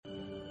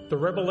the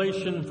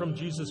revelation from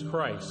Jesus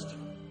Christ,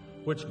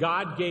 which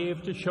God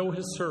gave to show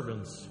his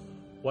servants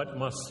what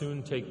must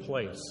soon take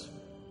place.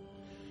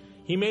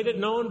 He made it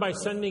known by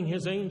sending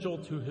his angel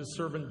to his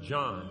servant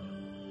John,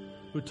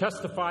 who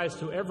testifies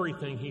to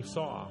everything he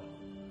saw,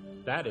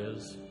 that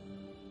is,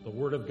 the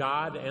word of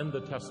God and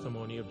the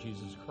testimony of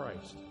Jesus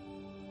Christ.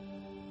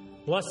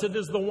 Blessed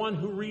is the one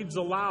who reads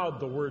aloud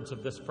the words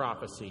of this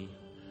prophecy,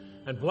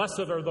 and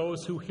blessed are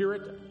those who hear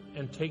it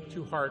and take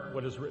to heart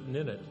what is written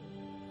in it,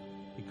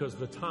 because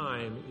the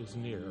time is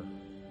near.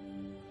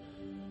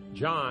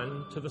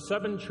 John, to the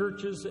 7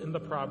 churches in the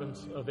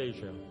province of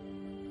Asia.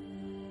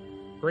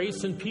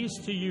 Grace and peace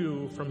to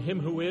you from him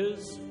who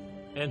is,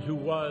 and who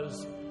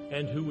was,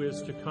 and who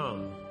is to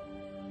come,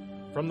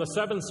 from the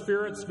 7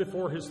 spirits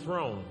before his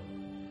throne,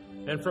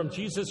 and from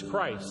Jesus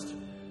Christ,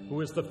 who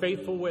is the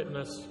faithful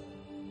witness,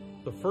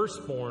 the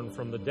firstborn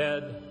from the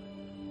dead,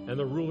 and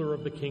the ruler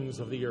of the kings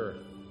of the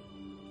earth.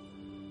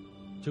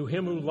 To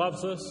him who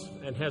loves us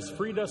and has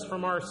freed us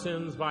from our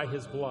sins by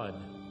his blood,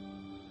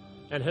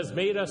 and has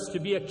made us to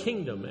be a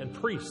kingdom and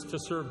priests to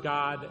serve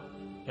God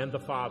and the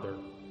Father.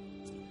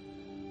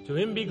 To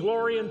him be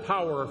glory and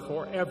power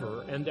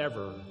forever and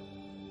ever.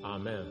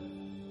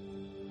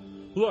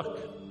 Amen. Look,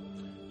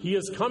 he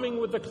is coming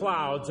with the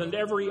clouds, and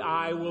every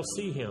eye will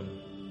see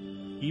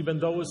him, even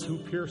those who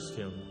pierced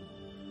him.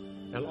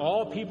 And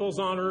all peoples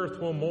on earth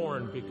will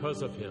mourn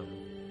because of him.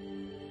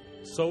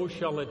 So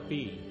shall it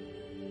be.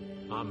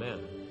 Amen.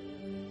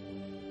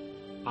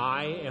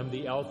 I am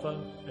the Alpha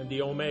and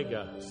the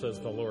Omega, says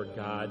the Lord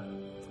God,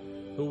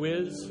 who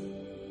is,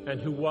 and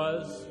who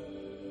was,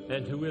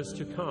 and who is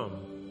to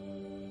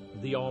come,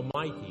 the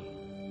Almighty.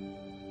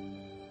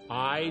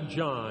 I,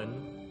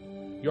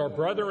 John, your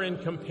brother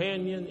and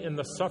companion in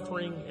the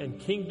suffering and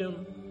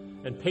kingdom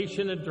and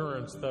patient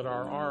endurance that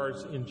are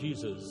ours in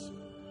Jesus,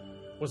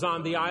 was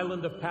on the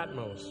island of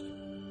Patmos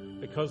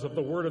because of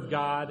the word of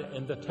God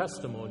and the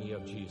testimony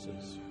of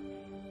Jesus.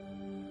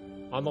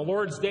 On the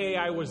Lord's day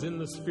I was in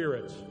the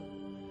Spirit,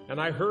 and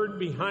I heard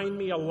behind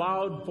me a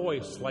loud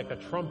voice like a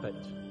trumpet,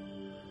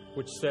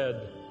 which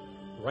said,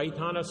 "Write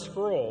on a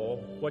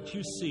scroll what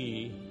you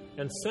see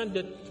and send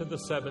it to the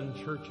 7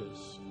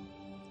 churches."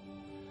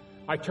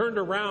 I turned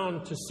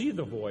around to see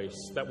the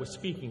voice that was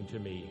speaking to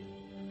me,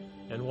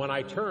 and when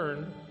I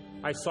turned,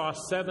 I saw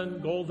 7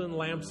 golden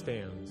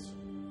lampstands.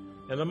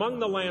 And among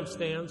the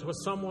lampstands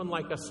was someone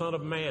like a son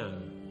of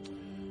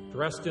man,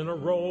 dressed in a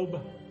robe,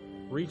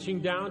 reaching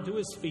down to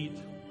his feet,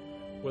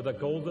 with a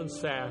golden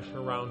sash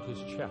around his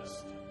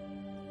chest.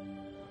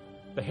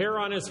 The hair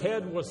on his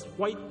head was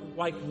white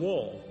like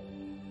wool,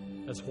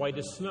 as white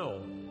as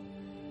snow,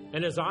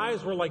 and his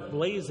eyes were like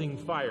blazing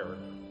fire.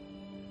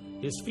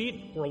 His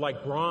feet were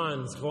like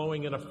bronze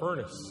glowing in a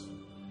furnace,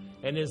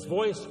 and his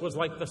voice was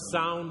like the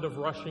sound of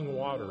rushing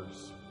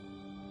waters.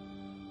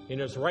 In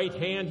his right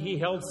hand he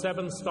held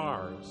 7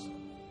 stars,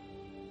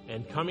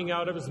 and coming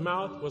out of his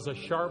mouth was a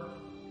sharp,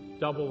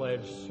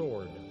 double-edged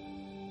sword.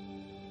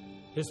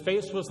 His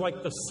face was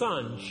like the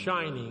sun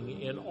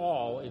shining in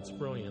all its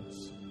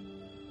brilliance.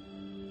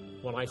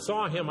 When I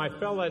saw him, I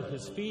fell at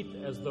his feet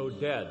as though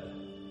dead.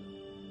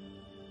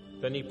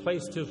 Then he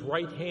placed his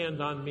right hand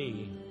on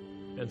me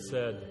and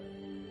said,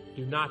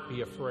 "Do not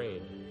be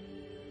afraid.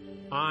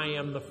 I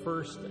am the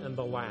first and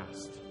the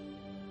last.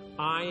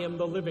 I am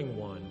the living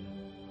one.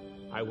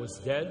 I was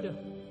dead,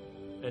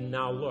 and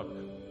now look,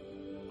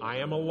 I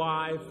am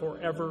alive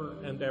forever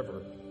and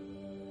ever.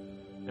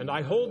 And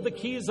I hold the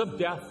keys of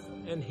death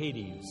and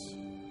Hades.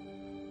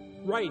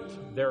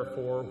 Write,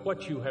 therefore,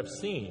 what you have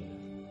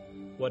seen,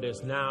 what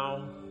is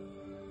now,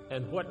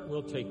 and what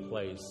will take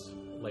place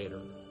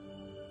later."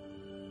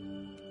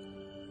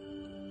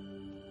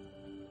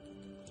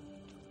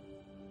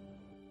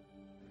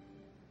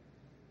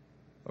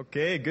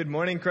 Okay, good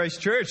morning,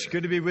 Christ Church.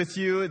 Good to be with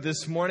you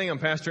this morning. I'm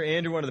Pastor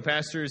Andrew, one of the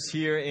pastors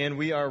here, and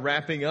we are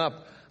wrapping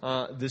up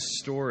this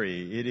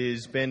story. It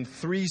has been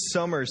 3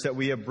 summers that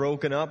we have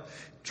broken up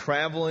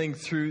traveling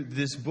through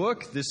this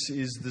book. This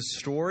is the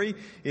story.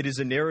 It is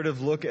a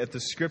narrative look at the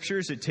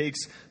Scriptures. It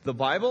takes the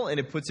Bible and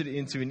it puts it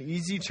into an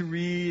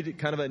easy-to-read,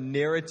 kind of a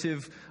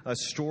narrative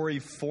story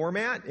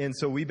format. And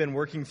so we've been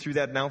working through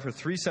that now for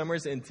 3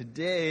 summers, and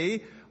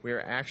today we are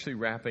actually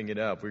wrapping it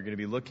up. We're going to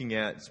be looking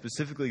at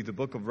specifically the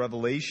book of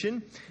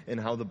Revelation and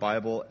how the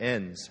Bible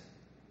ends.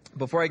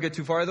 Before I get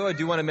too far, though, I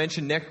do want to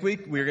mention next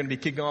week we're going to be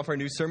kicking off our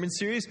new sermon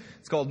series.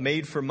 It's called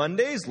Made for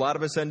Mondays. A lot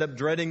of us end up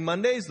dreading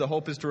Mondays. The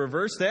hope is to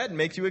reverse that and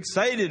make you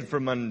excited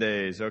for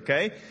Mondays,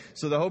 okay?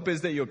 So the hope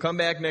is that you'll come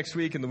back next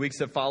week and the weeks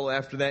that follow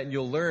after that, and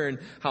you'll learn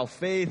how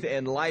faith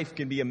and life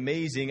can be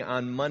amazing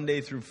on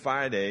Monday through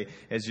Friday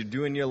as you're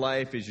doing your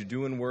life, as you're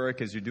doing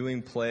work, as you're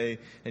doing play,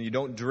 and you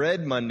don't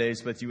dread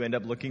Mondays, but you end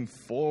up looking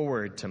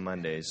forward to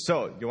Mondays.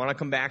 So you want to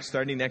come back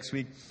starting next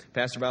week.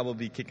 Pastor Bob will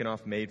be kicking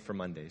off Made for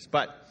Mondays.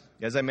 But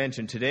As I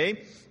mentioned,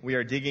 today we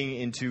are digging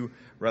into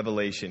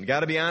Revelation.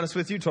 Got to be honest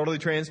with you, totally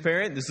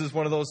transparent. This is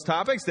one of those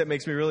topics that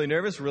makes me really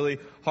nervous, really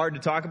hard to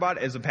talk about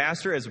as a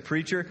pastor, as a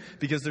preacher,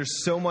 because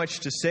there's so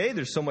much to say.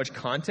 There's so much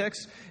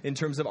context in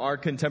terms of our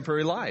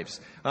contemporary lives.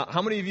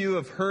 How many of you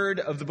have heard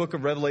of the book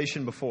of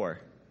Revelation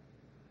before?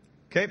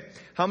 Okay.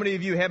 How many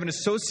of you have an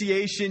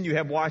association, you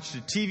have watched a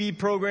TV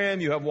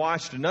program, you have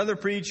watched another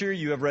preacher,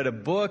 you have read a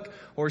book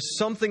or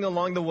something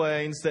along the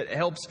lines that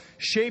helps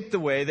shape the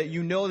way that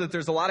you know that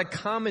there's a lot of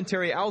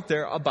commentary out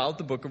there about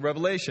the book of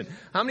Revelation?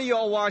 How many of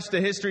y'all watched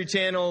the History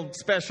Channel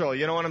special?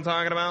 You know what I'm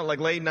talking about? Like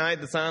late night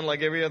that's on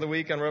like every other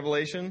week on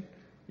Revelation?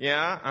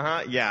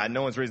 Yeah? Yeah,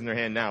 no one's raising their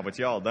hand now, but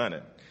y'all done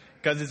it.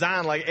 Because it's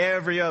on like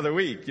every other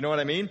week. You know what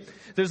I mean?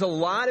 There's a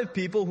lot of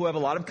people who have a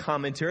lot of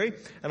commentary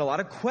and a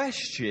lot of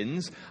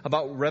questions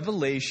about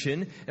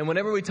Revelation. And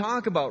whenever we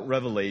talk about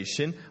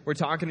Revelation, we're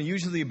talking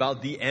usually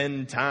about the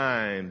end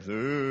times.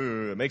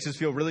 Ooh, it makes us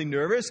feel really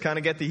nervous, kind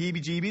of get the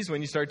heebie-jeebies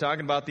when you start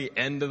talking about the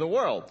end of the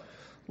world.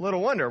 Little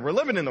wonder, we're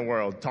living in the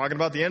world. Talking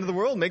about the end of the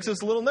world makes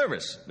us a little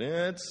nervous.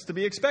 It's to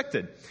be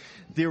expected.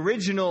 The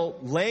original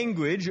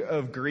language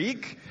of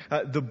Greek,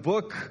 the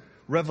book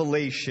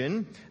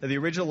Revelation, the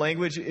original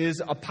language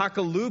is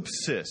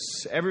apocalypsis.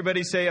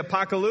 Everybody say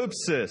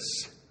apocalypsis.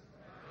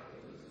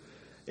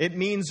 It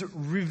means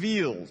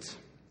revealed.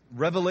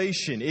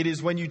 Revelation. It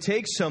is when you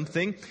take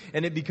something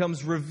and it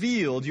becomes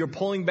revealed. You're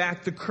pulling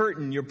back the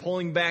curtain. You're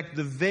pulling back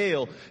the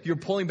veil. You're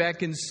pulling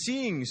back and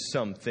seeing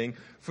something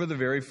for the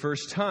very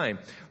first time.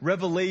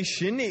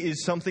 Revelation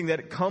is something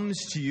that comes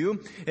to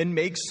you and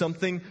makes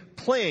something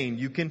plain.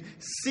 You can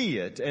see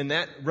it. And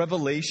that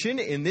revelation,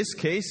 in this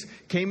case,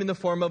 came in the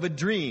form of a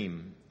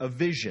dream, a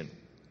vision.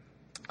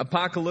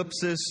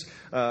 Apocalypsis,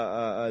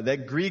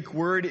 that Greek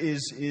word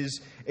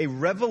is a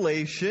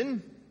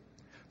revelation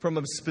from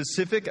a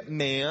specific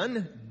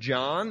man,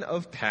 John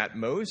of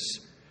Patmos,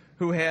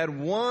 who had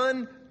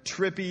one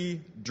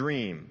trippy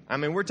dream. I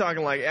mean, we're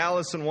talking like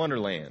Alice in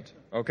Wonderland,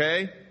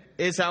 okay?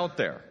 It's out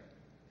there.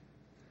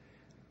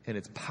 And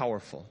it's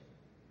powerful.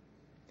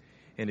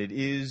 And it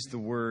is the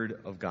Word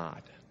of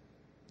God.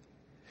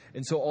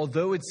 And so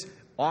although it's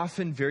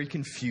often very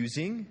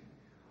confusing,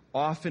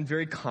 often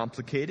very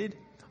complicated,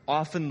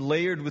 often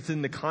layered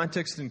within the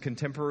context and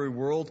contemporary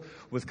world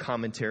with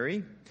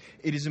commentary,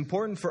 it is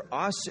important for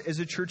us as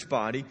a church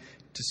body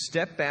to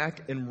step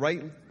back and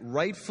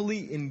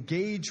rightfully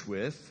engage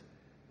with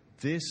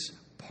this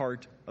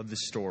part of the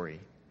story,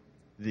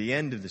 the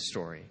end of the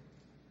story,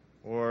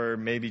 or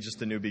maybe just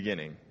the new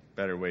beginning,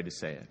 better way to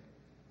say it.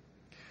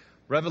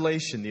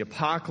 Revelation, the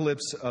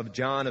apocalypse of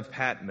John of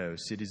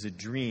Patmos, it is a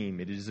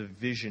dream, it is a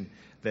vision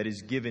that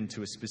is given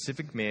to a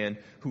specific man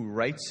who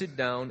writes it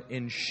down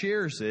and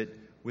shares it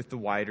with the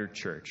wider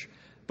church.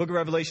 Book of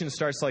Revelation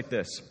starts like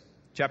this.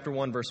 Chapter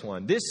 1, verse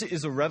 1. This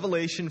is a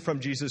revelation from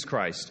Jesus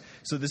Christ.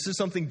 So this is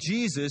something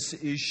Jesus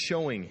is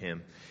showing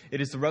him.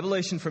 It is the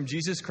revelation from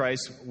Jesus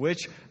Christ,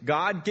 which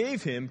God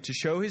gave him to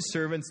show his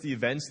servants the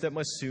events that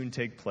must soon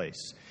take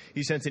place.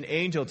 He sent an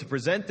angel to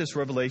present this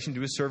revelation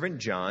to his servant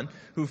John,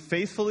 who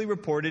faithfully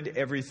reported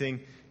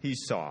everything he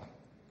saw.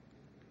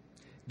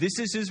 This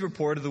is his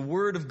report of the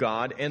word of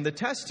God and the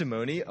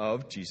testimony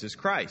of Jesus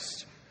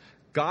Christ.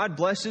 God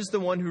blesses the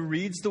one who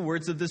reads the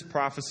words of this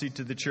prophecy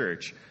to the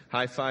church.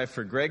 High five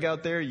for Greg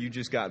out there. You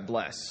just got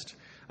blessed.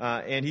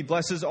 And he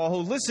blesses all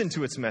who listen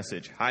to its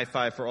message. High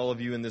five for all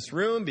of you in this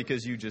room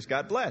because you just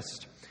got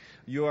blessed.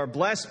 You are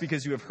blessed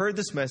because you have heard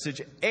this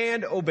message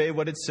and obey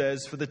what it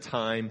says, for the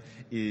time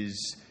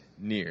is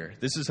near.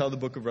 This is how the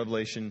book of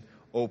Revelation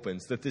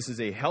opens, that this is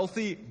a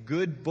healthy,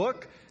 good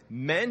book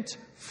meant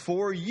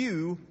for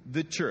you,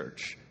 the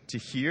church, to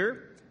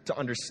hear, to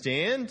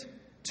understand,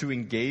 to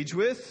engage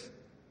with,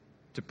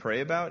 to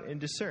pray about and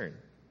discern.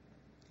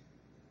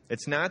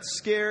 It's not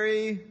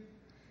scary.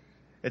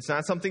 It's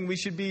not something we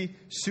should be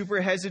super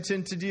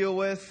hesitant to deal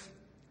with,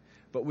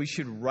 but we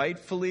should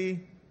rightfully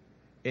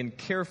and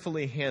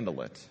carefully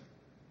handle it.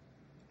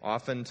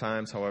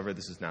 Oftentimes, however,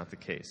 this is not the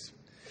case.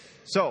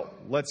 So,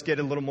 let's get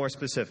a little more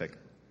specific.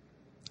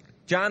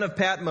 John of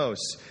Patmos.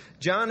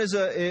 John is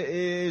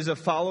a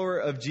follower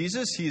of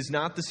Jesus. He is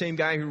not the same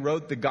guy who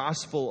wrote the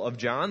Gospel of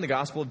John. The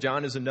Gospel of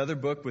John is another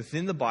book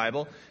within the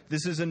Bible.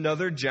 This is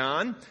another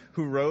John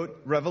who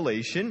wrote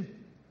Revelation.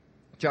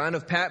 John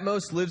of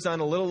Patmos lives on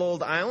a little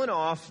old island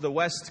off the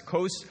west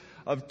coast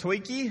of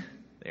Turkey.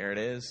 There it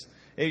is.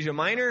 Asia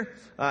Minor.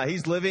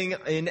 He's living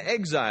in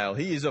exile.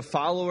 He is a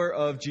follower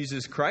of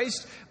Jesus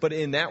Christ. But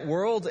in that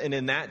world and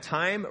in that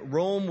time,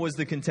 Rome was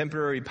the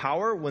contemporary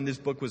power when this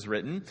book was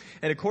written.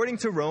 And according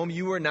to Rome,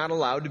 you were not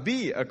allowed to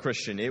be a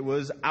Christian. It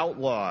was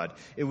outlawed.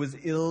 It was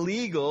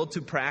illegal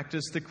to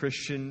practice the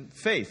Christian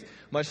faith.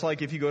 Much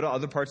like if you go to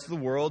other parts of the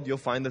world, you'll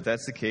find that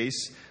that's the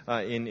case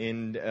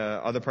in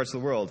other parts of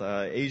the world.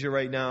 Asia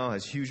right now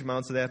has huge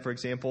amounts of that, for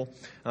example.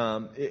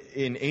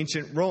 In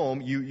ancient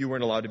Rome, you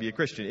weren't allowed to be a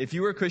Christian. If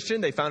you were a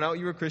Christian, they found out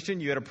you were a Christian,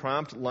 you had a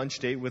prompt lunch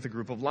date with a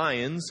group of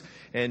lions,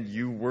 and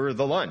you were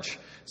the lunch.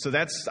 So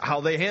that's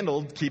how they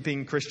handled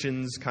keeping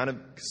Christians kind of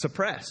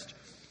suppressed.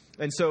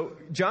 And so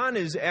John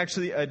is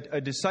actually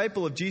a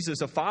disciple of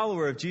Jesus, a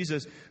follower of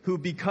Jesus, who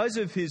because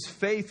of his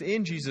faith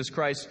in Jesus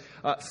Christ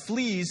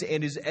flees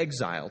and is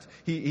exiled.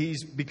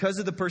 He's because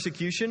of the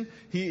persecution,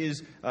 he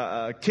is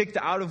kicked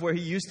out of where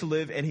he used to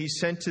live, and he's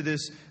sent to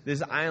this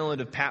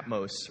island of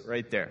Patmos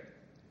right there.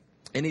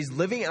 And he's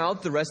living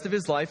out the rest of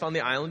his life on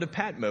the island of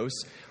Patmos,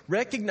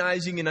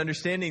 recognizing and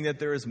understanding that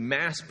there is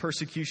mass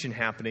persecution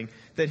happening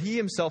that he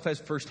himself has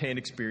firsthand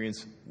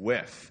experience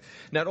with.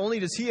 Not only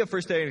does he have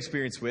firsthand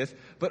experience with,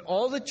 but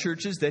all the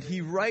churches that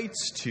he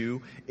writes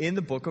to in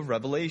the book of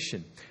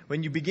Revelation.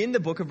 When you begin the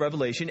book of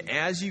Revelation,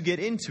 as you get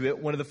into it,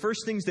 one of the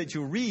first things that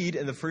you'll read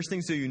and the first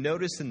things that you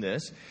notice in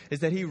this is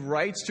that he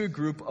writes to a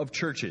group of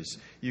churches.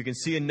 You can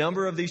see a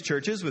number of these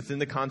churches within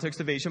the context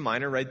of Asia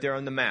Minor right there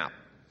on the map.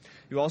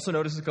 You also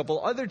notice a couple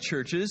other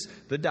churches,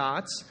 the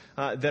dots,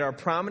 that are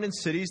prominent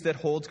cities that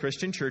hold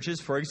Christian churches.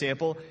 For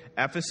example,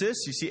 Ephesus.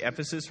 You see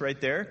Ephesus right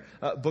there.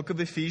 Book of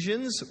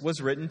Ephesians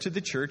was written to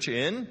the church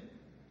in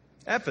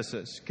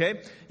Ephesus.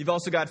 Okay. You've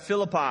also got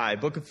Philippi,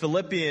 Book of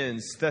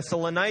Philippians,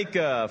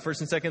 Thessalonica, 1st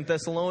and 2nd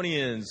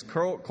Thessalonians,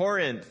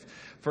 Corinth,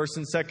 1st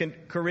and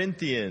 2nd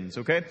Corinthians,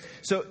 okay?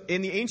 So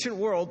in the ancient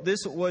world,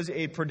 this was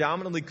a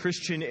predominantly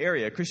Christian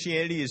area.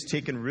 Christianity has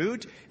taken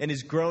root and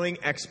is growing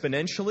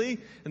exponentially,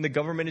 and the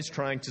government is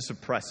trying to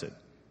suppress it.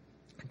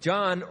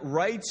 John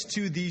writes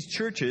to these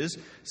churches,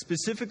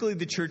 specifically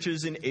the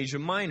churches in Asia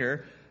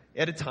Minor,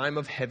 at a time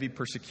of heavy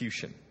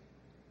persecution.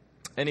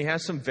 And he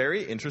has some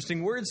very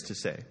interesting words to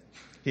say.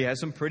 He has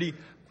some pretty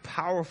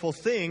powerful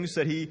things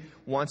that he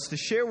wants to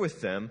share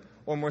with them,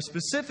 or more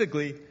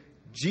specifically,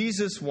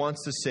 Jesus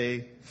wants to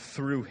say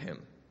through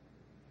him.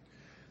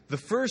 The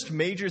first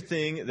major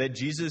thing that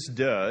Jesus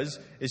does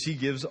is he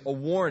gives a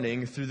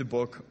warning through the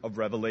book of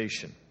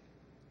Revelation.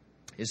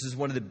 This is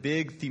one of the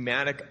big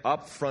thematic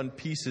upfront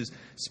pieces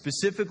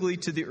specifically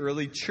to the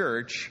early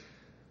church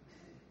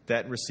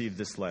that received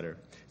this letter.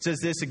 It says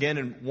this again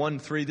in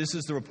 1:3. This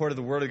is the report of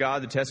the word of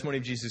God, the testimony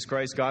of Jesus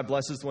Christ. God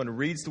blesses the one who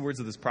reads the words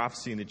of this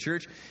prophecy in the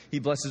church. He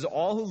blesses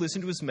all who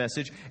listen to his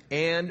message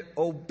and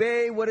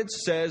obey what it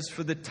says,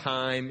 for the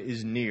time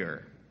is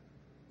near.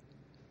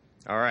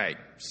 All right,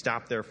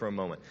 stop there for a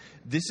moment.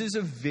 This is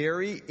a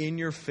very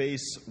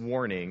in-your-face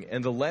warning,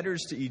 and the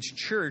letters to each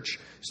church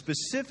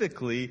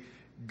specifically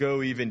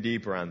go even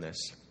deeper on this.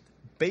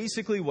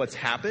 Basically, what's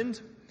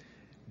happened,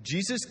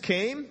 Jesus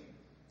came,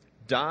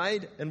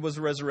 died, and was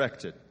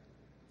resurrected.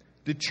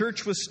 The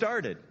church was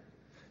started.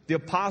 The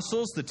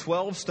apostles, the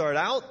 12, start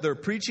out. They're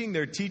preaching,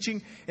 they're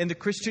teaching, and the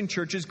Christian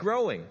church is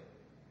growing.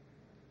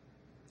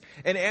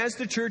 And as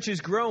the church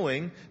is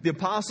growing, the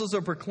apostles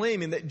are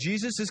proclaiming that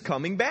Jesus is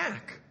coming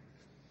back.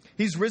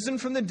 He's risen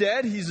from the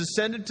dead, he's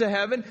ascended to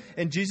heaven,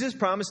 and Jesus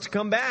promised to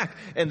come back.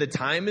 And the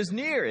time is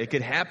near. It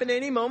could happen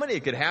any moment,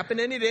 it could happen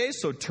any day,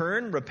 so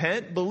turn,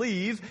 repent,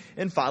 believe,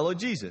 and follow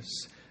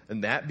Jesus.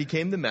 And that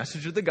became the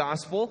message of the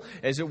gospel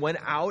as it went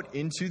out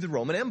into the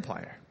Roman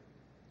Empire.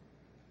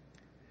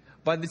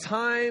 By the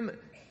time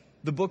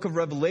the book of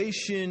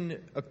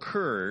Revelation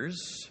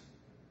occurs,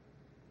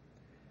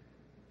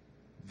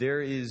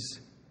 there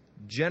is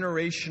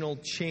generational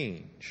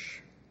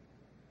change.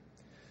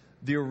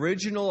 The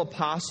original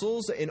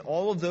apostles and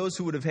all of those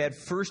who would have had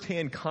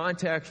firsthand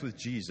contact with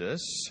Jesus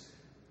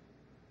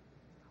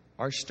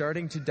are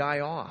starting to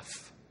die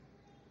off.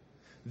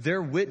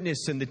 Their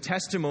witness and the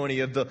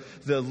testimony of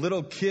the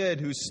little kid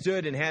who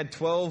stood and had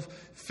 12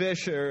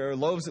 fish or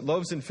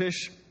loaves and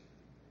fish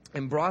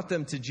and brought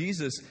them to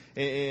Jesus,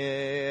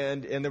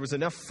 and there was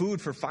enough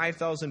food for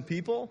 5,000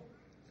 people.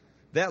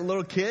 That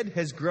little kid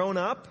has grown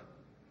up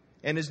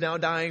and is now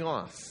dying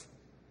off.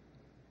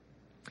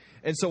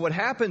 And so what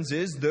happens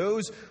is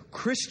those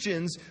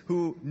Christians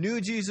who knew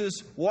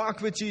Jesus,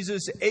 walked with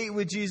Jesus, ate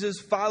with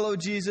Jesus,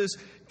 followed Jesus,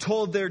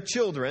 told their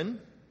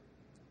children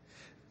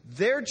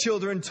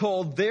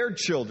told their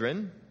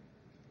children,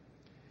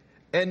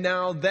 and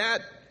now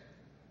that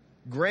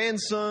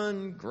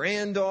grandson,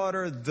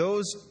 granddaughter,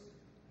 those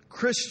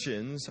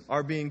Christians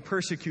are being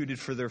persecuted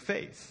for their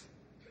faith.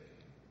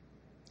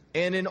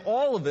 And in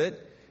all of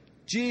it,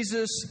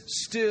 Jesus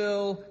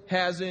still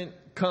hasn't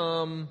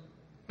come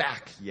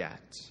back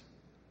yet.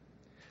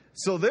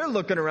 So they're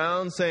looking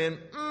around saying,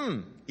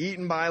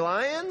 eaten by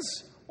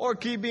lions or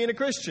keep being a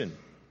Christian?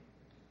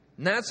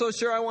 Not so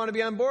sure I want to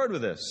be on board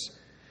with this.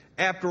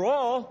 After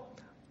all,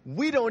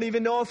 we don't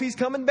even know if he's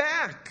coming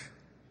back.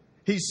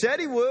 He said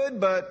he would,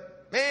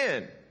 but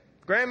man,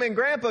 Grandma and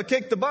Grandpa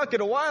kicked the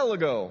bucket a while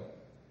ago.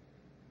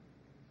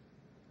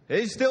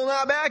 He's still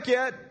not back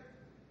yet.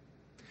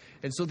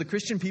 And so the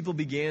Christian people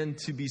began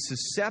to be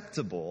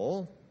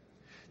susceptible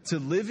to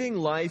living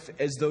life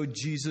as though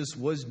Jesus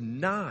was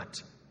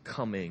not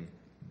coming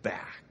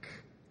back.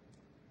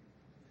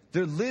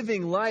 They're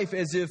living life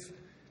as if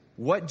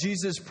what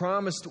Jesus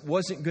promised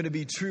wasn't going to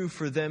be true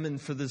for them and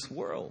for this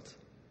world.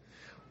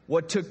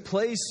 What took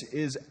place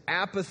is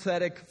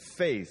apathetic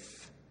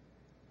faith.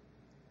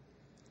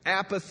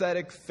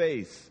 Apathetic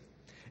faith.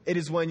 It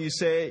is when you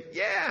say,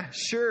 yeah,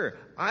 sure,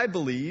 I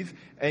believe,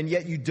 and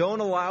yet you don't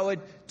allow it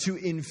to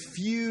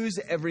infuse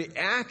every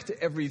act,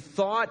 every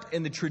thought,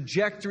 and the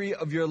trajectory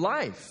of your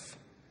life.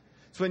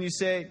 It's when you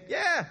say,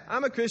 yeah,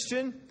 I'm a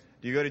Christian.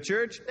 Do you go to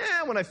church?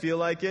 Nah, when I feel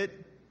like it.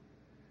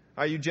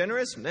 Are you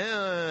generous?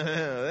 Nah,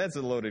 that's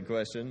a loaded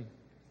question.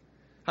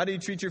 How do you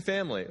treat your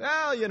family?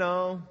 Well, you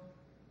know.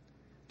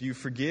 Do you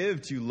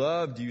forgive? Do you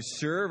love? Do you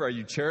serve? Are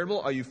you charitable?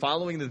 Are you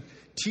following the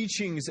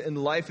teachings and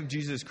the life of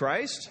Jesus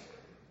Christ?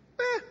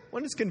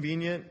 When it's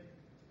convenient.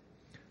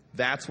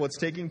 That's what's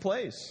taking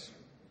place.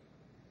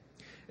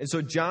 And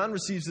so John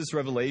receives this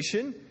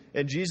revelation,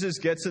 and Jesus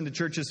gets in the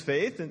church's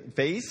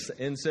face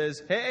and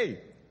says, hey,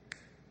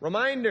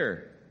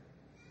 reminder,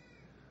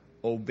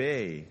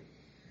 obey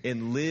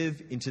and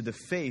live into the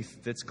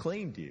faith that's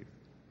claimed you.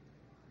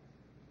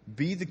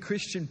 Be the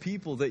Christian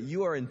people that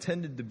you are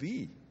intended to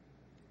be.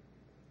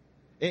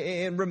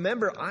 And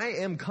remember, I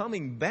am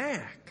coming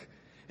back.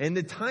 And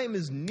the time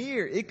is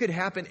near. It could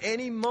happen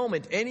any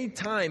moment, any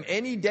time,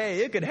 any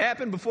day. It could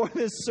happen before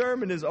this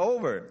sermon is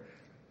over.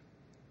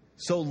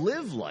 So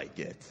live like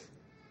it.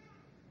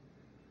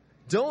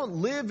 Don't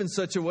live in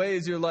such a way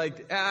as you're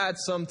like,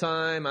 it's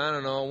sometime, I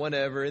don't know,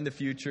 whatever, in the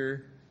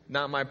future.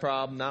 Not my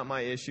problem, not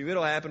my issue.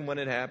 It'll happen when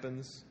it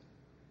happens.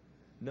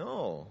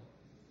 No.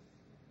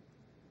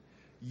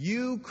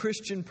 You,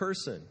 Christian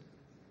person,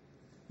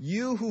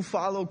 you who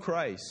follow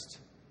Christ,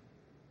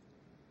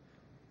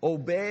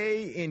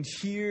 obey and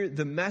hear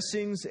the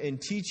messings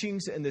and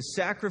teachings and the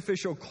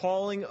sacrificial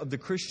calling of the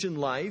Christian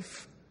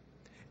life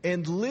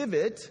and live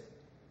it,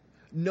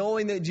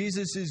 knowing that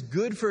Jesus is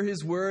good for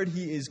his word.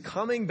 He is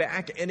coming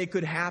back, and it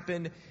could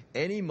happen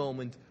any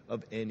moment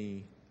of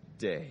any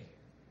day.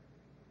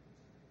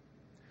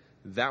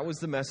 That was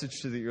the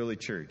message to the early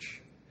church.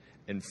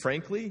 And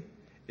frankly,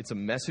 it's a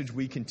message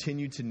we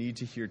continue to need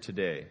to hear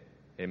today.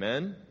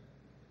 Amen?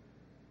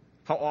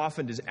 How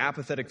often does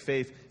apathetic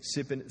faith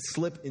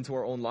slip into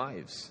our own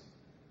lives?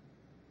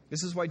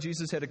 This is why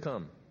Jesus had to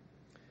come.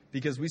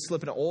 Because we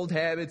slip into old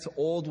habits,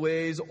 old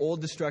ways,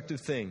 old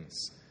destructive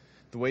things.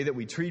 The way that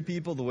we treat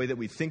people, the way that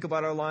we think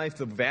about our life,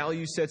 the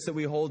value sets that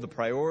we hold, the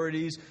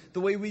priorities, the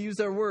way we use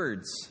our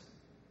words.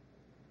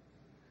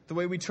 The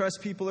way we trust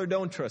people or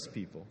don't trust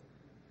people.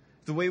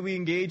 The way we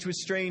engage with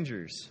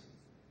strangers.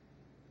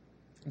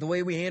 The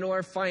way we handle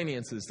our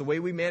finances. The way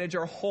we manage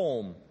our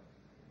home.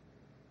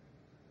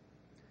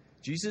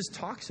 Jesus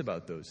talks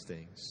about those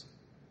things.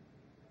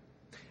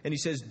 And he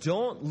says,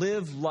 don't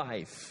live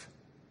life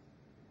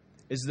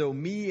as though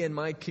me and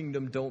my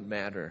kingdom don't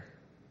matter.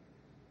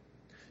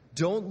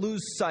 Don't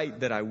lose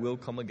sight that I will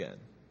come again.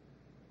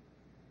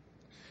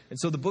 And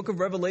so the book of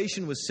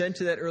Revelation was sent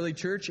to that early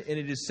church, and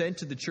it is sent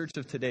to the church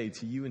of today,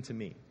 to you and to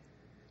me,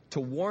 to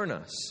warn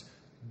us,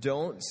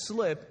 don't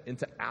slip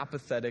into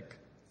apathetic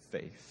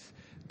faith.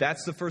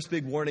 That's the first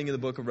big warning in the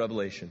book of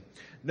Revelation.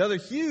 Another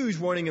huge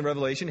warning in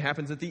Revelation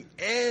happens at the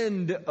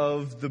end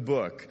of the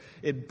book.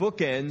 It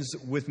bookends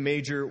with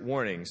major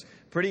warnings.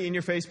 Pretty in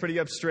your face, pretty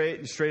up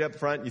straight up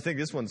front. You think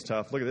this one's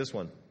tough. Look at this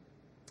one.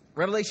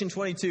 Revelation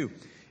 22.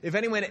 If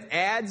anyone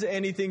adds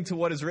anything to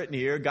what is written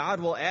here, God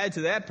will add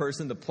to that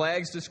person the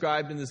plagues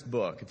described in this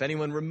book. If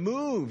anyone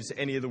removes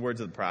any of the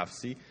words of the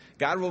prophecy,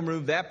 God will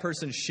remove that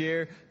person's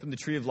share from the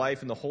tree of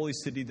life and the holy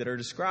city that are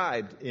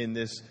described in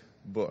this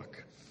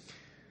book.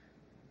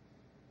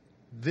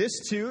 This,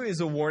 too, is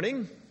a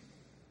warning.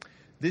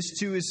 This,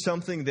 too, is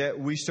something that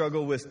we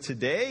struggle with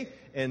today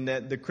and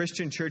that the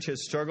Christian church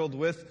has struggled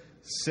with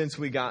since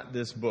we got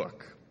this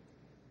book.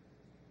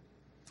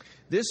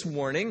 This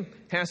warning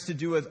has to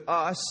do with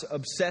us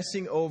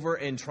obsessing over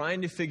and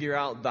trying to figure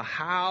out the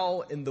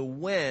how and the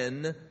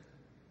when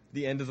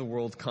the end of the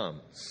world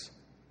comes.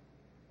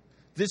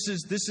 This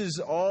is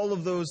all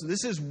of those.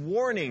 This is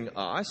warning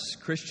us,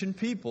 Christian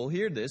people,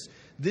 hear this.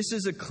 This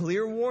is a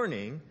clear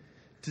warning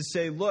to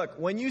say, look,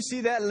 when you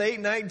see that late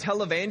night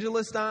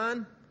televangelist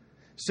on,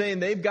 saying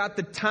they've got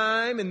the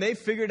time and they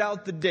figured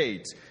out the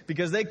date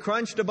because they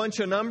crunched a bunch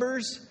of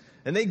numbers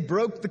and they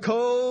broke the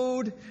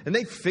code and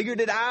they figured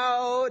it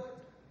out.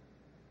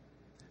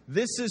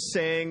 This is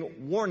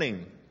saying,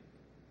 warning,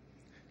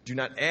 do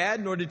not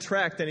add nor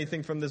detract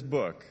anything from this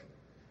book.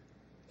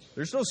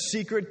 There's no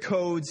secret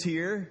codes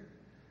here.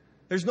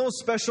 There's no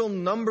special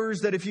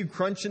numbers that if you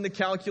crunch in the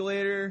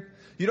calculator,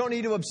 you don't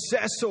need to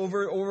obsess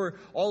over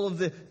all of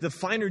the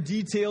finer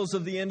details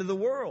of the end of the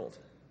world.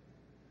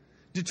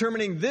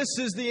 Determining this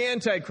is the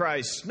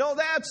Antichrist. No,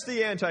 that's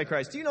the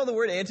Antichrist. Do you know the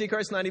word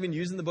Antichrist is not even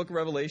used in the book of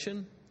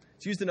Revelation?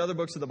 It's used in other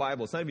books of the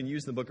Bible. It's not even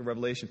used in the book of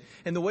Revelation.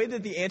 And the way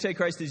that the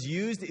Antichrist is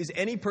used is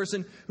any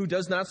person who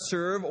does not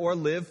serve or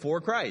live for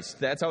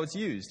Christ. That's how it's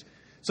used.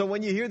 So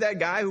when you hear that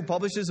guy who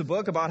publishes a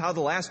book about how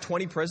the last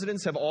 20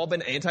 presidents have all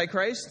been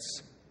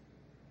Antichrists,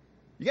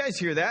 you guys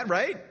hear that,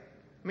 right?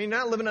 I mean,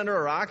 not living under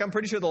a rock. I'm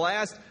pretty sure the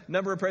last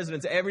number of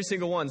presidents, every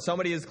single one,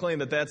 somebody has claimed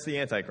that that's the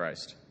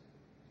Antichrist.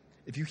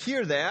 If you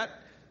hear that,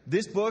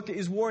 this book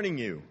is warning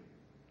you.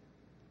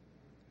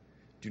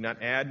 Do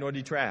not add nor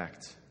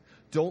detract.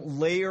 Don't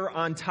layer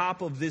on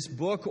top of this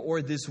book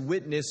or this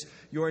witness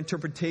your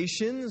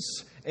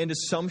interpretations and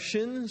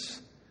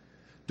assumptions.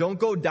 Don't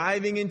go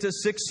diving into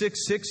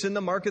 666 and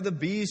the mark of the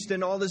beast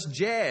and all this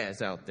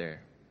jazz out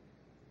there.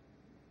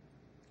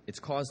 It's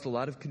caused a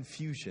lot of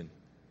confusion.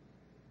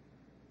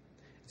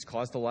 It's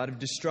caused a lot of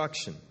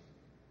destruction.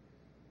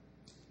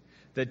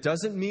 That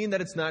doesn't mean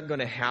that it's not going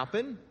to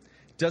happen.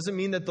 Doesn't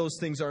mean that those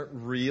things aren't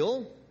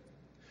real.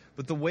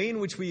 But the way in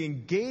which we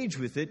engage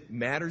with it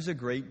matters a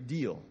great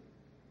deal.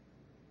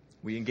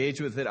 We engage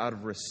with it out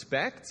of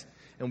respect,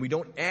 and we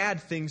don't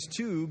add things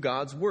to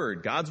God's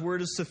Word. God's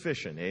Word is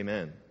sufficient.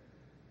 Amen.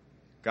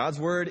 God's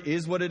Word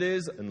is what it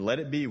is, and let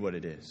it be what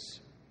it is.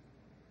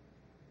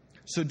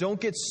 So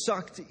don't get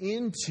sucked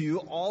into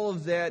all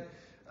of that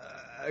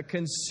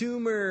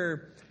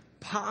consumer,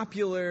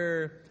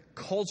 popular,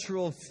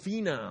 cultural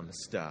phenom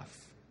stuff.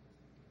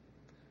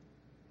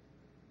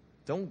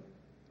 Don't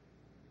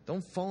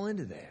fall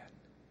into that.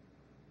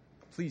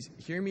 Please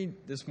hear me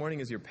this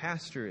morning as your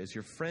pastor, as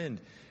your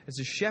friend, as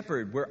a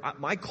shepherd, where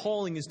my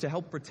calling is to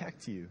help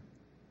protect you.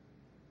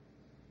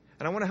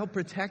 And I want to help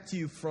protect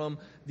you from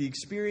the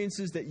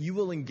experiences that you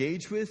will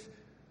engage with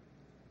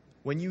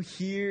when you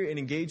hear and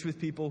engage with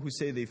people who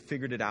say they've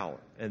figured it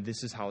out and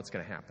this is how it's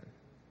going to happen.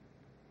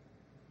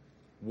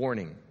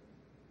 Warning.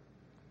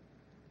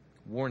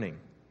 Warning.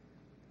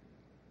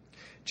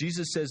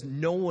 Jesus says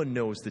no one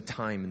knows the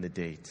time and the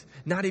date.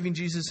 Not even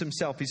Jesus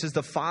himself. He says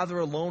the Father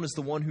alone is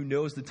the one who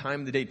knows the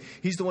time and the date.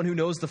 He's the one who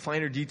knows the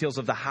finer details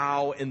of the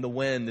how and the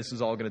when this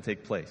is all going to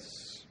take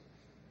place.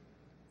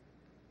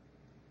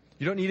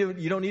 You don't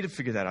need to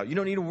figure that out. You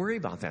don't need to worry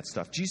about that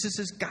stuff. Jesus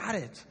has got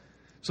it.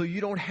 So you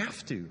don't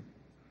have to.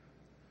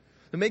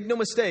 But make no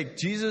mistake,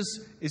 Jesus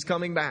is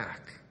coming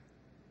back.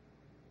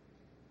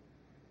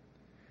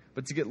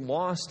 But to get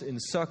lost and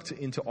sucked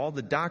into all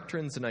the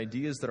doctrines and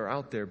ideas that are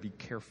out there, be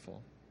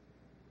careful.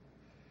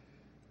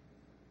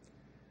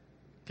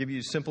 Give you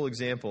a simple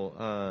example.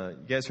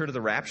 You guys heard of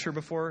the rapture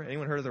before?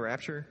 Anyone heard of the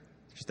rapture?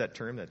 Just that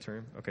term?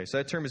 Okay, so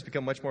that term has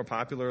become much more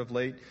popular of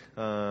late.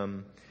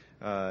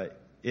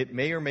 It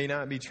may or may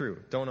not be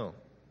true. Don't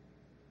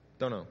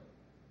know.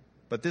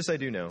 But this I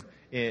do know.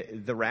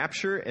 The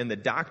rapture and the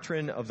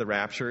doctrine of the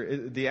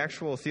rapture, the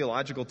actual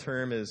theological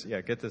term is,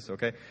 get this,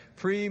 okay?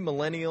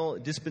 Premillennial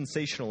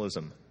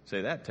dispensationalism.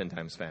 Say that 10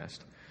 times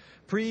fast.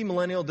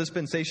 Premillennial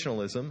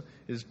dispensationalism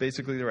is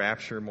basically the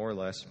rapture, more or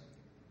less.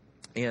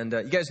 And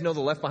you guys know the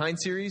Left Behind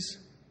series?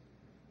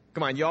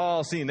 Come on,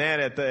 y'all seen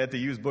that at the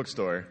used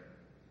bookstore.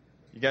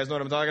 You guys know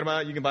what I'm talking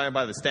about? You can buy them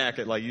by the stack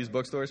at like used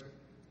bookstores.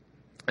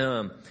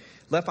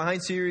 Left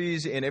Behind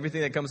series and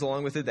everything that comes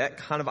along with it, that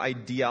kind of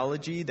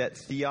ideology, that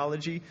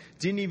theology,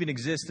 didn't even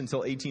exist until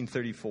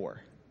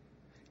 1834.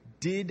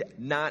 Did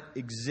not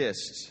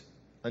exist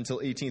until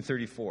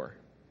 1834.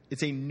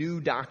 It's a new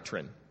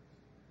doctrine.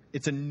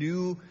 It's a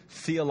new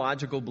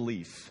theological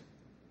belief.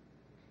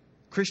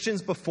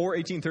 Christians before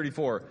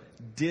 1834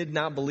 did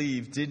not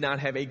believe, did not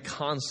have a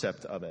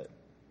concept of it.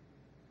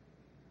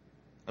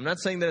 I'm not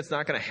saying that it's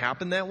not going to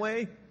happen that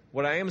way.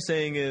 What I am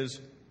saying is,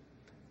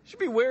 you should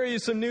be wary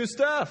of some new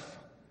stuff.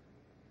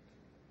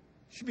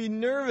 You should be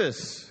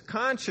nervous,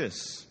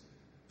 conscious,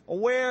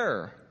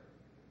 aware.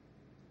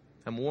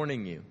 I'm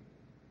warning you.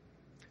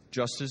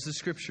 Just as the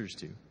Scriptures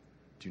do.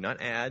 Do not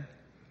add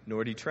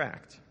nor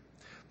detract.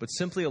 But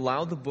simply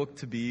allow the book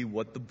to be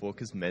what the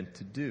book is meant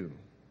to do.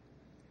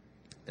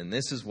 And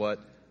this is what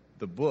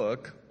the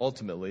book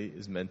ultimately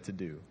is meant to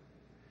do.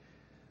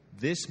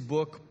 This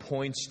book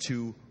points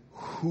to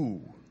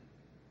who.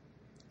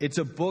 It's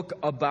a book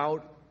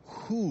about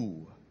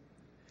who.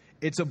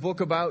 It's a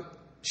book about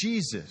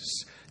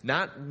Jesus.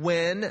 Not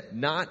when,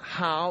 not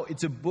how.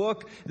 It's a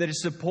book that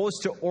is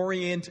supposed to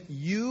orient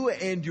you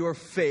and your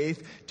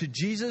faith to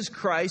Jesus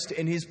Christ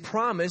and His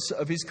promise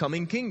of His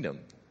coming kingdom.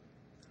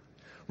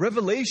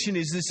 Revelation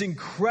is this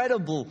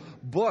incredible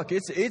book.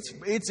 It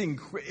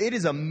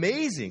is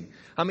amazing.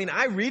 I mean,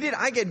 I read it,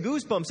 I get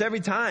goosebumps every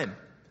time.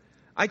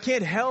 I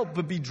can't help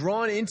but be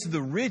drawn into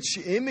the rich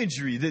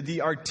imagery,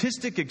 the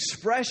artistic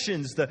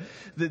expressions,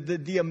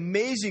 the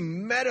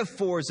amazing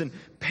metaphors and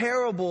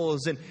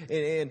parables,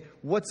 and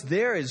what's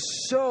there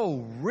is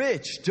so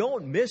rich.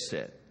 Don't miss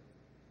it.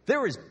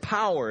 There is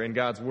power in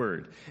God's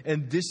Word,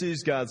 and this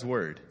is God's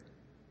Word.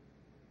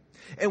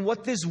 And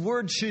what this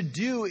word should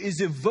do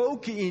is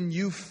evoke in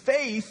you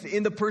faith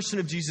in the person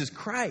of Jesus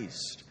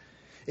Christ,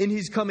 in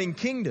His coming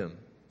kingdom.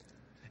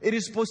 It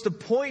is supposed to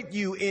point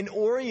you and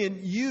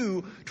orient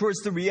you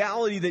towards the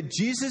reality that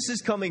Jesus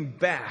is coming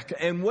back.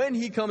 And when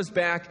He comes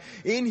back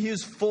in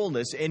His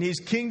fullness and His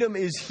kingdom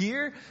is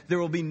here, there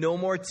will be no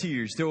more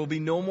tears. There will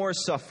be no more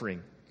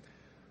suffering.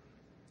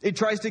 It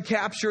tries to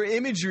capture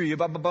imagery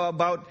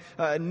about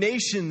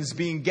nations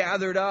being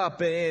gathered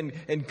up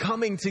and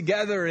coming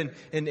together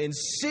and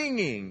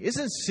singing.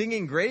 Isn't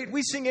singing great?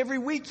 We sing every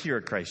week here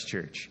at Christ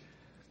Church.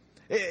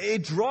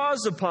 It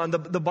draws upon,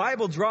 the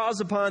Bible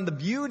draws upon the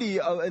beauty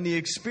and the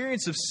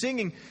experience of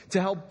singing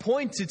to help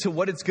point to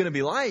what it's going to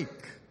be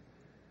like.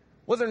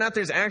 Whether or not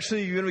there's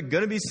actually going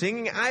to be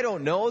singing, I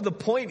don't know. The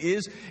point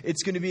is,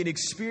 it's going to be an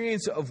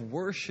experience of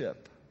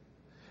worship,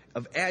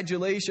 of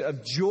adulation,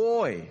 of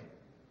joy.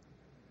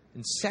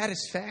 and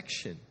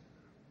satisfaction.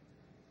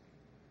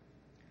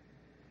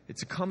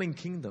 It's a coming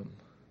kingdom.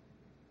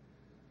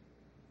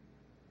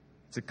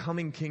 It's a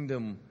coming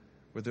kingdom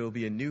where there will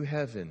be a new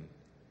heaven,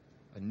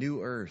 a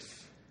new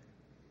earth,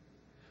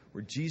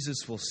 where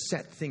Jesus will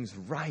set things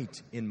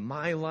right in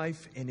my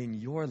life and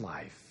in your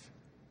life,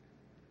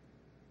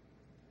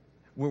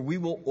 where we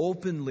will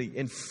openly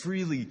and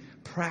freely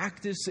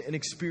practice and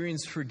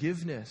experience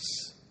forgiveness.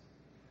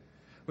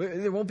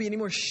 There won't be any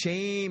more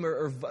shame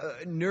or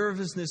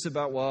nervousness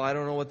about, well, I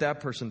don't know what that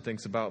person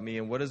thinks about me,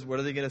 and what are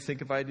they going to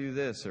think if I do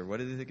this, or what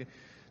do they think?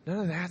 None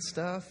of that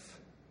stuff.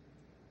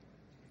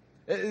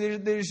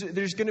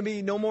 There's going to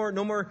be no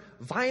more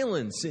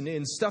violence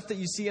and stuff that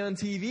you see on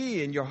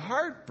TV, and your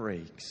heart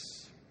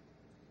breaks.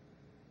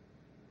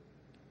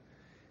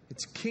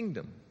 It's a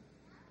kingdom.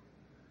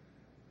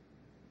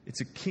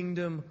 It's a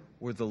kingdom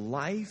where the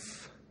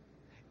life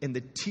and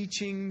the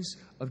teachings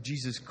of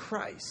Jesus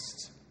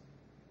Christ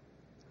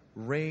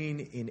reign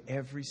in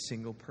every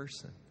single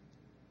person.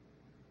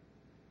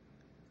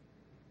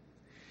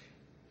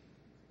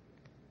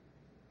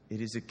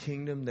 It is a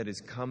kingdom that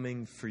is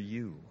coming for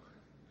you,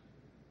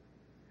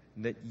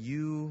 that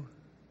you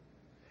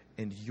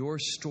and your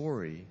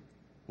story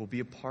will be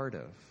a part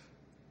of.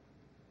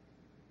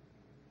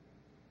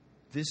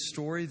 This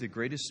story, the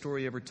greatest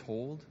story ever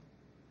told,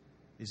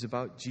 is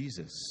about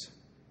Jesus.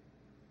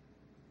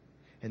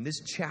 And this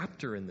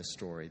chapter in the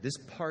story, this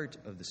part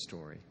of the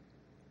story,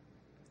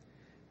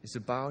 is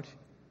about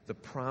the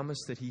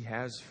promise that He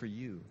has for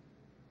you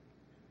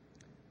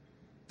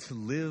to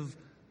live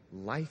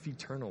life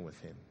eternal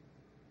with Him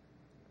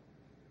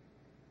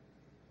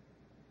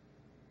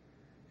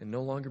and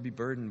no longer be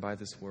burdened by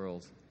this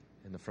world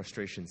and the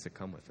frustrations that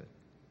come with it.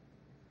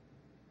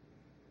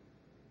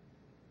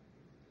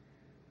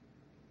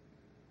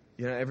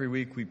 You know, every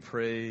week we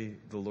pray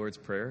the Lord's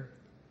Prayer.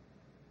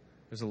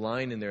 There's a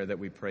line in there that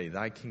we pray,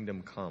 "Thy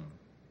kingdom come."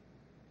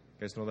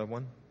 You guys know that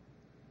one?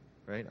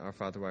 Right? Our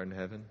Father who art in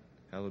heaven,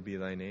 hallowed be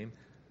thy name.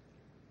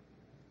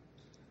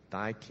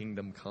 Thy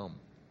kingdom come.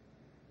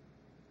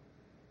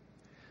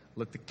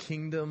 Let the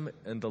kingdom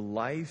and the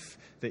life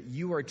that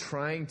you are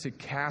trying to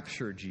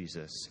capture,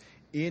 Jesus,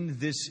 in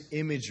this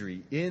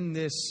imagery, in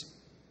this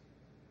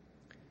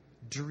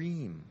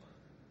dream,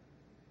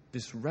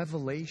 this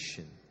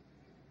revelation,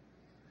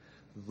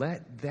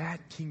 let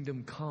that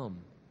kingdom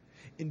come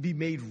and be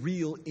made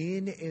real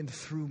in and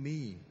through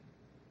me.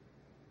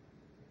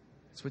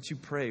 That's what you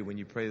pray when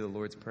you pray the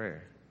Lord's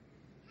Prayer.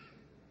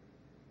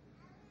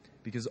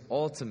 Because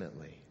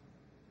ultimately,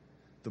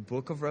 the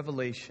book of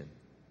Revelation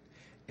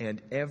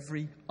and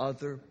every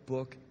other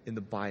book in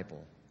the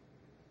Bible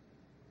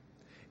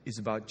is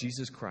about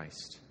Jesus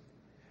Christ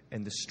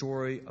and the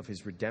story of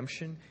His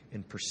redemption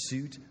and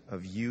pursuit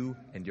of you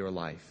and your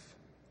life.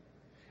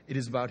 It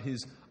is about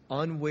His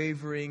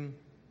unwavering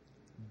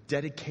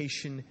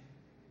dedication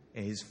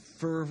and His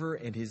fervor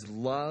and His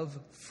love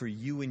for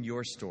you and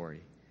your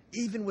story,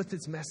 even with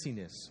its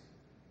messiness.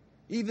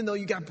 Even though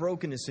you got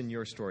brokenness in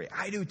your story.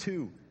 I do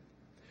too.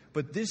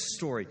 But this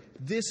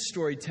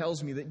story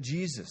tells me that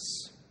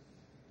Jesus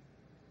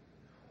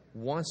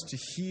wants to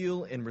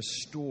heal and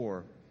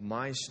restore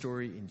my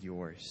story and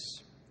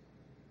yours.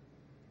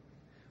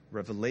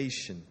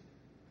 Revelation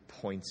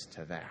points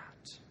to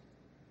that.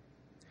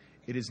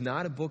 It is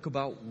not a book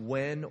about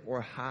when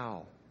or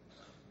how.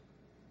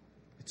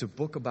 It's a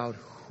book about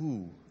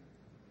who?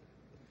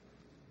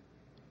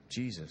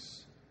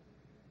 Jesus.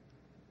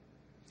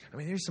 I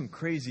mean, there's some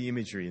crazy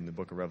imagery in the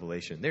book of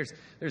Revelation.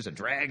 There's a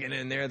dragon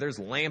in there. There's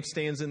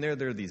lampstands in there.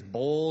 There are these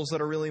bowls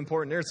that are really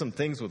important. There's some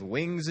things with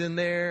wings in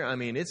there. I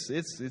mean,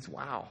 it's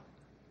wow.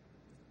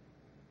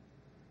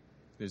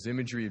 There's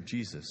imagery of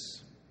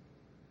Jesus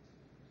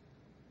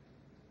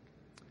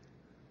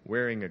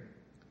wearing a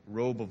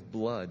robe of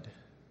blood,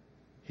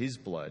 His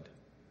blood,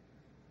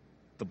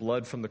 the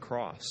blood from the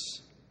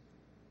cross,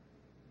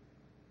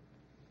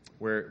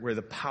 where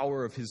the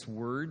power of His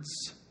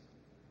words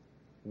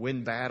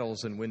win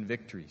battles and win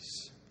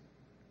victories,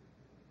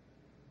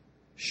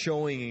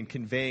 showing and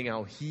conveying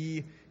how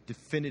He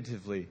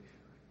definitively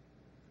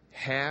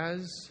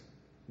has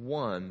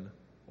won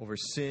over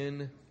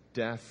sin,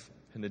 death,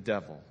 and the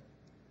devil.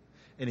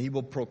 And He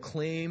will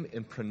proclaim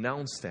and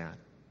pronounce that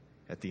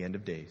at the end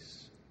of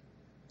days.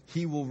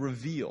 He will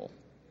reveal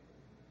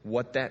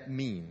what that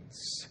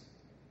means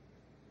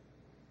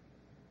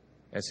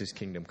as His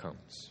kingdom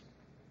comes.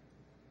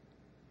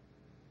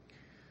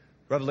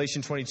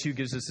 Revelation 22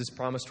 gives us this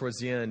promise towards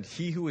the end.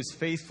 He who is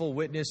faithful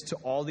witness to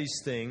all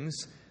these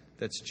things,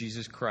 that's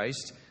Jesus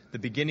Christ. The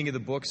beginning of the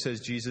book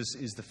says Jesus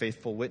is the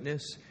faithful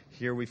witness.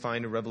 Here we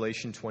find in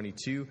Revelation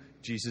 22,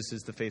 Jesus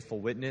is the faithful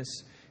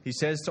witness. He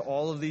says to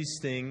all of these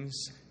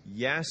things,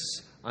 yes,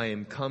 I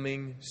am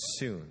coming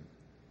soon.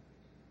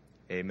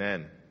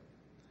 Amen.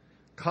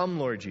 Come,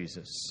 Lord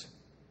Jesus.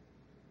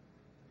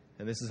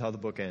 And this is how the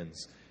book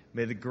ends.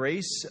 May the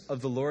grace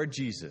of the Lord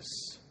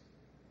Jesus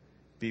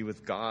be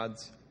with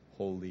God's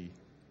holy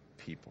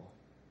people.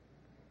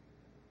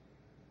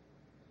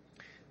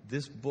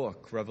 This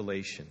book,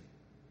 Revelation,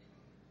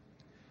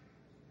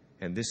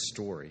 And this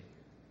story,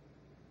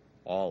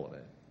 all of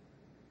it,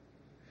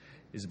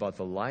 is about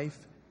the life,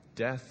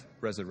 death,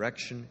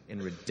 resurrection,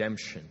 and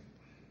redemption.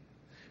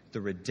 The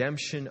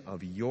redemption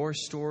of your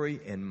story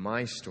and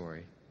my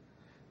story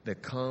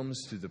that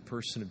comes through the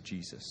person of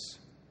Jesus.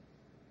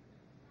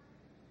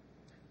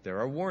 There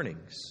are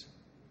warnings.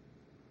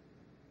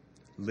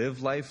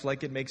 Live life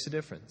like it makes a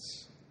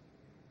difference.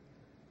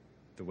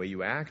 The way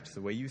you act,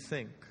 the way you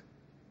think.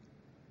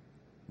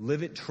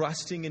 Live it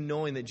trusting and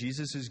knowing that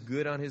Jesus is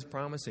good on his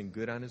promise and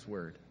good on his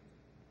word.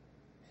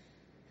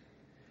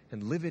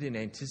 And live it in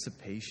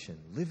anticipation.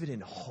 Live it in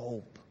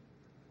hope.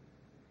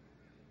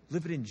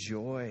 Live it in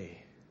joy.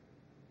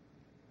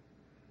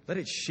 Let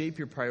it shape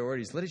your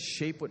priorities. Let it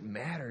shape what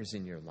matters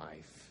in your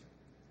life,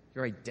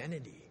 your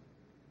identity.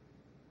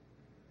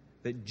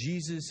 That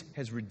Jesus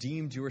has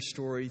redeemed your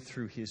story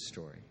through his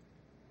story.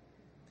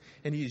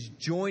 And he is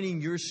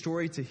joining your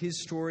story to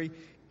his story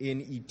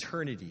in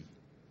eternity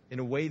in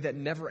a way that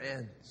never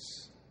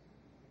ends.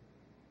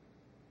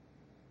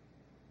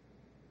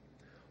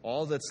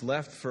 All that's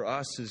left for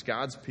us as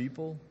God's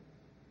people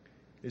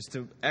is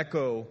to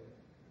echo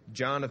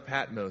John of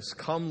Patmos,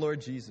 "Come,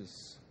 Lord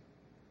Jesus.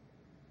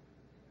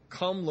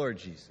 Come, Lord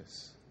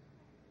Jesus."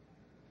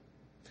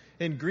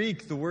 In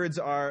Greek, the words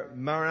are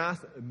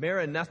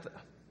Maranatha.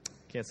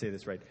 Can't say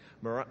this right.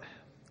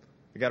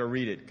 I got to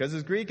read it because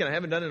it's Greek and I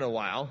haven't done it in a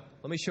while.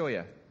 Let me show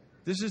you.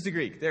 This is the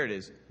Greek. There it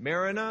is.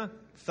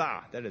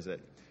 Maranatha. That is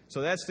it.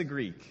 So that's the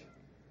Greek.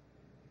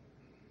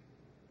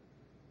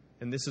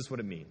 And this is what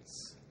it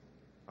means.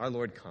 Our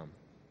Lord, come.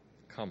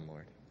 Come,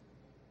 Lord.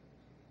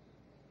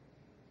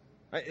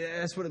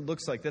 That's what it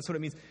looks like. That's what it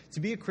means. To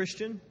be a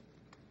Christian,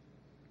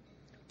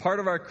 part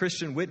of our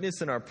Christian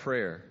witness and our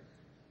prayer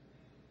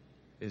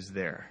is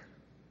there.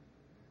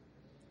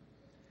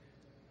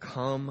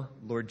 Come,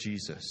 Lord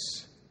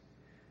Jesus.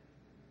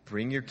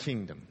 Bring your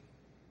kingdom.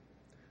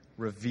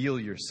 Reveal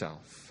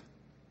yourself.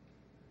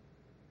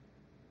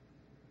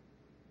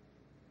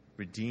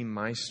 Redeem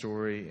my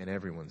story and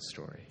everyone's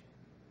story.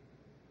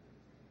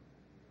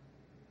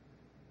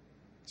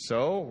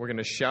 So, we're going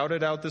to shout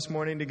it out this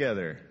morning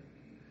together.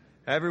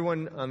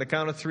 Everyone, on the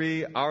count of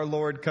 3, our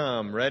Lord,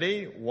 come.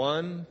 Ready?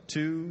 1,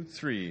 2,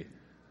 3.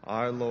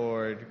 Our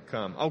Lord,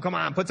 come. Oh, come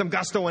on, put some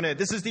gusto in it.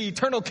 This is the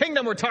eternal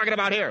kingdom we're talking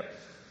about here.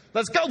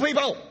 Let's go,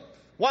 people.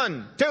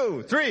 1,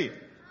 2, 3.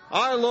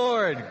 Our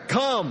Lord,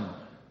 come.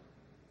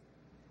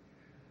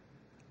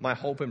 My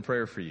hope and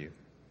prayer for you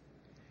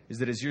is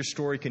that as your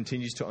story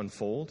continues to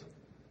unfold,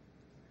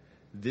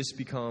 this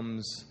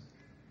becomes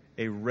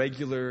a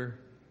regular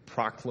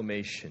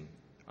proclamation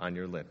on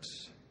your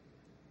lips.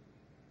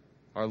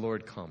 Our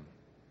Lord, come.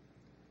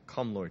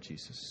 Come, Lord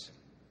Jesus.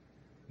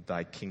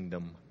 Thy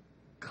kingdom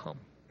come.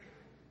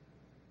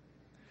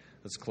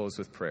 Let's close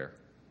with prayer.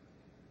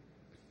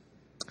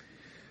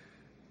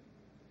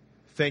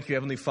 Thank you,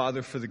 Heavenly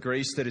Father, for the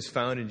grace that is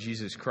found in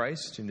Jesus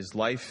Christ, in his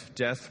life,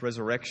 death,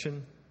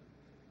 resurrection,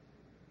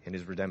 and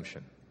his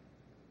redemption.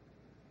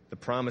 The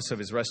promise of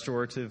his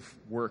restorative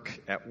work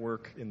at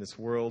work in this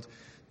world,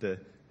 the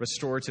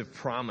restorative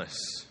promise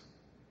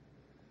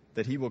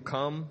that he will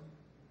come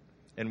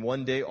and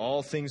one day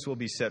all things will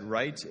be set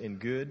right and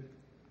good,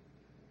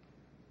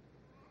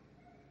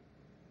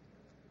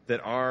 that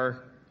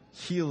our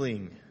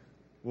healing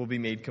will be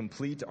made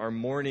complete, our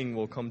mourning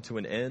will come to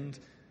an end,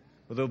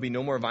 where there will be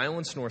no more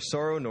violence, nor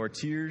sorrow, nor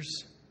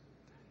tears,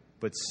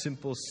 but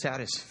simple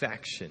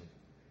satisfaction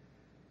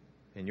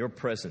in your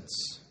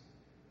presence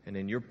and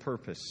in your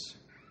purpose,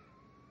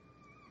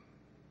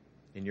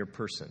 in your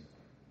person.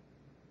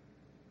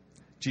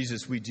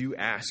 Jesus, we do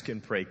ask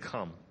and pray,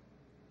 come.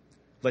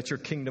 Let your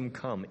kingdom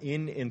come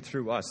in and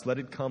through us. Let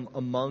it come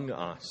among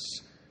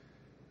us.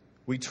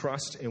 We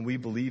trust and we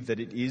believe that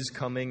it is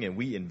coming, and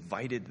we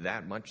invite it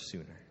that much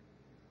sooner.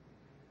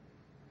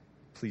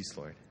 Please,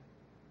 Lord,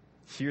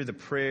 hear the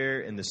prayer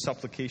and the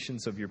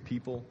supplications of your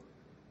people.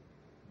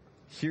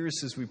 Hear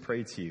us as we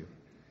pray to you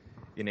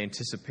in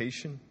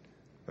anticipation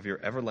of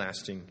your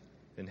everlasting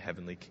and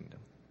heavenly kingdom.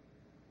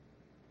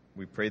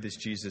 We pray this,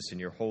 Jesus, in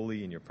your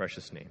holy and your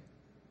precious name.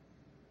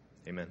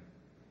 Amen.